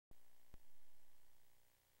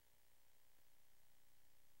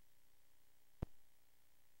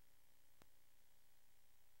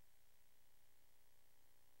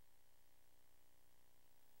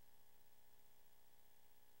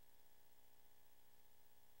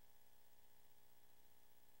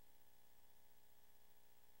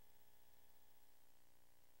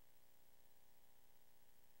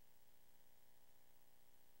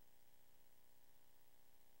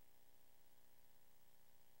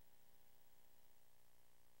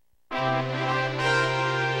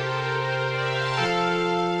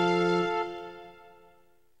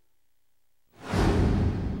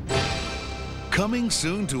Coming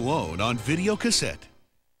soon to own on Videocassette.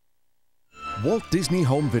 Walt Disney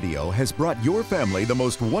Home Video has brought your family the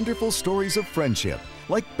most wonderful stories of friendship,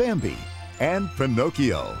 like Bambi and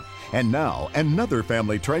Pinocchio. And now, another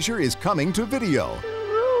family treasure is coming to video.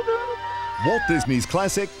 Walt Disney's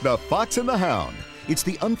classic, The Fox and the Hound. It's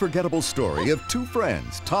the unforgettable story of two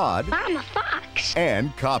friends, Todd. I'm a fox.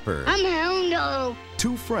 And Copper. I'm a hound.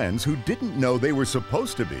 Two friends who didn't know they were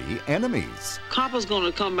supposed to be enemies. Copper's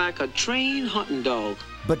gonna come back a trained hunting dog.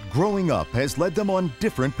 But growing up has led them on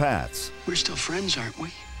different paths. We're still friends, aren't we?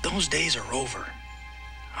 Those days are over.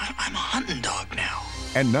 I'm a hunting dog now.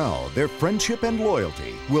 And now their friendship and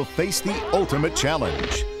loyalty will face the ultimate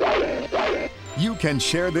challenge. You can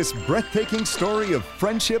share this breathtaking story of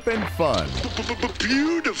friendship and fun.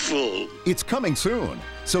 Beautiful. It's coming soon,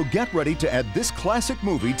 so get ready to add this classic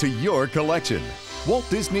movie to your collection. Walt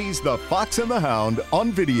Disney's The Fox and the Hound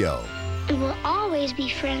on video. And we'll always be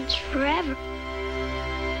friends forever.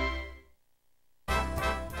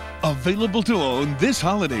 Available to own this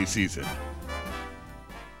holiday season.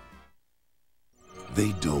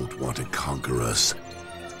 They don't want to conquer us.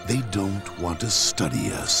 They don't want to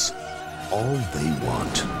study us. All they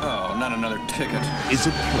want... Oh, not another ticket. ...is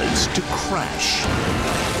a place to crash.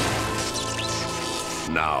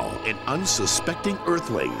 Now, an unsuspecting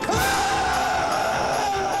Earthling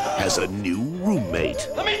has a new roommate.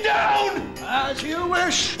 Let me down! As you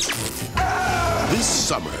wish. This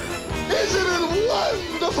summer... Isn't it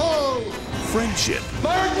wonderful? Friendship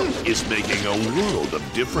Martin! is making a world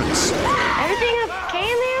of difference. Everything okay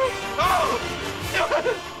in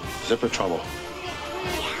there? Zipper trouble.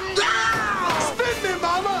 Spin me,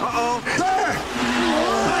 Mama! Uh-oh. There!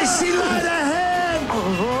 I see light ahead!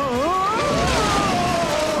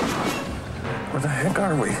 Where the heck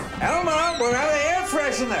are we? Elma, we're out of air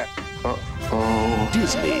freshener. Uh-oh.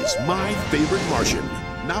 Disney's My Favorite Martian.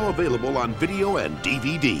 Now available on video and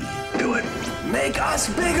DVD. Do it! Make us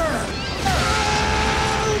bigger!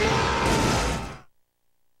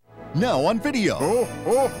 Now on video.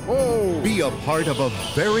 Be a part of a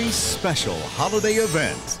very special holiday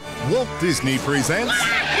event. Walt Disney presents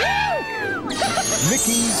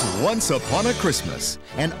Mickey's Once Upon a Christmas,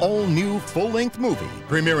 an all-new full-length movie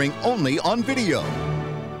premiering only on video.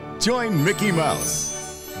 Join Mickey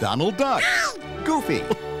Mouse, Donald Duck, Goofy,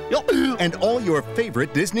 and all your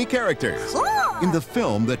favorite Disney characters in the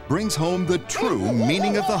film that brings home the true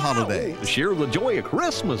meaning of the holiday. Share the joy of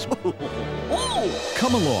Christmas.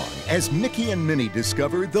 Come along as Mickey and Minnie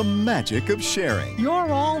discover the magic of sharing.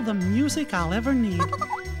 You're all the music I'll ever need.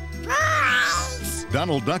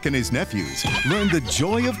 Donald Duck and his nephews learn the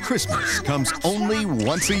joy of Christmas comes only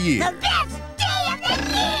once a year. The best day of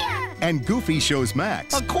the year! And Goofy shows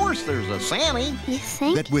Max Of course there's a Santa. You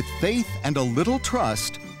think? that with faith and a little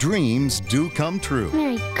trust, dreams do come true.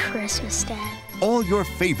 Merry Christmas, Dad. All your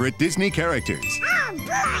favorite Disney characters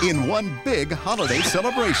in one big holiday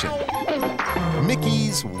celebration.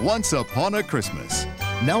 Mickey's Once Upon a Christmas.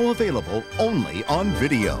 Now available only on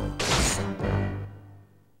video.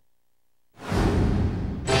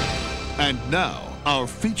 And now, our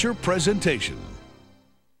feature presentation.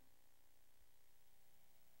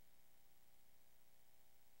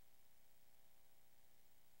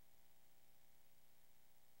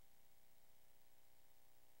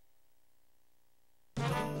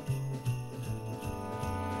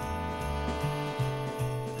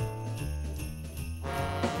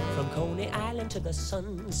 From Coney Island to the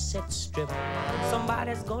Sunset Strip,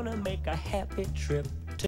 somebody's gonna make a happy trip.